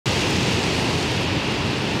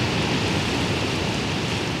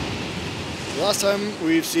The last time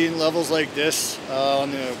we've seen levels like this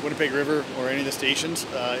on the Winnipeg River or any of the stations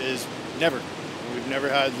is never. We've never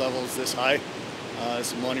had levels this high.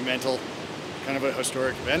 It's a monumental, kind of a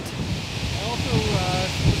historic event. I also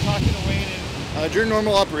was talking to Wayne. During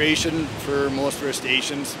normal operation for most of our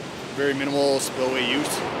stations, very minimal spillway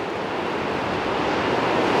use.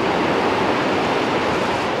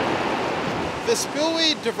 The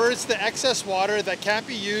spillway diverts the excess water that can't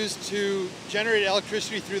be used to generate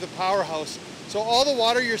electricity through the powerhouse. So all the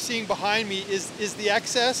water you're seeing behind me is the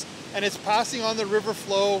excess, and it's passing on the river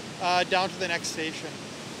flow down to the next station.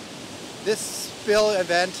 This spill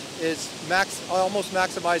event is almost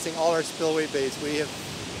maximizing all our spillway bays. We have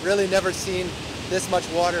really never seen this much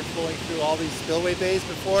water flowing through all these spillway bays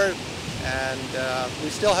before, and we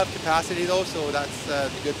still have capacity though, so that's the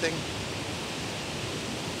good thing.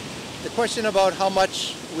 The question about how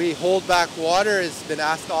much we hold back water has been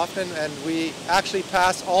asked often, and we actually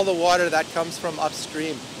pass all the water that comes from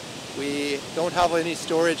upstream. We don't have any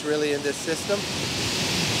storage really in this system.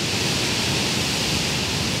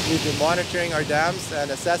 We've been monitoring our dams and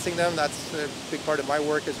assessing them. That's a big part of my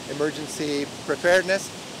work, is emergency preparedness.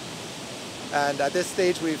 And at this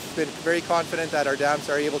stage, we've been very confident that our dams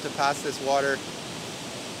are able to pass this water.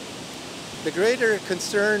 The greater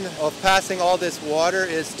concern of passing all this water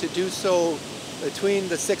is to do so between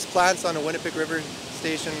the 6 plants on the Winnipeg River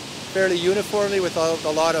station fairly uniformly without a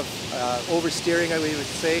lot of oversteering, we would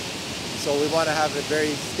say. So we want to have it very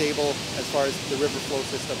stable as far as the river flow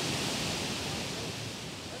system.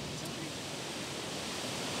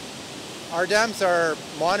 Our dams are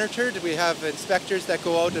monitored. We have inspectors that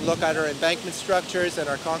go out and look at our embankment structures and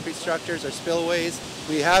our concrete structures, our spillways.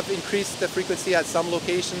 We have increased the frequency at some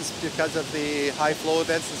locations because of the high flow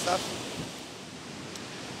events and stuff.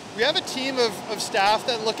 We have a team of staff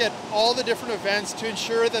that look at all the different events to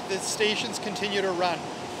ensure that the stations continue to run.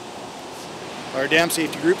 Our dam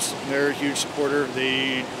safety groups, they're a huge supporter.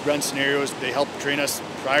 They run scenarios, they help train us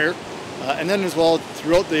prior. And then as well,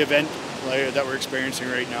 throughout the event that we're experiencing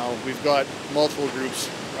right now, we've got multiple groups.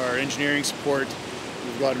 Our engineering support,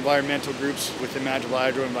 we've got environmental groups within Manitoba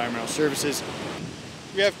Hydro Environmental Services.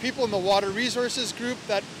 We have people in the water resources group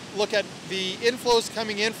that look at the inflows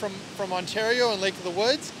coming in from Ontario and Lake of the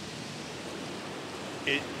Woods.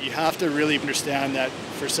 You have to really understand that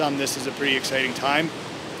for some this is a pretty exciting time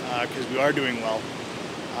because we are doing well.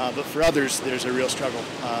 But for others there's a real struggle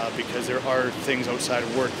because there are things outside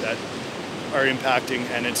of work that are impacting,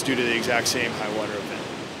 and it's due to the exact same high water event.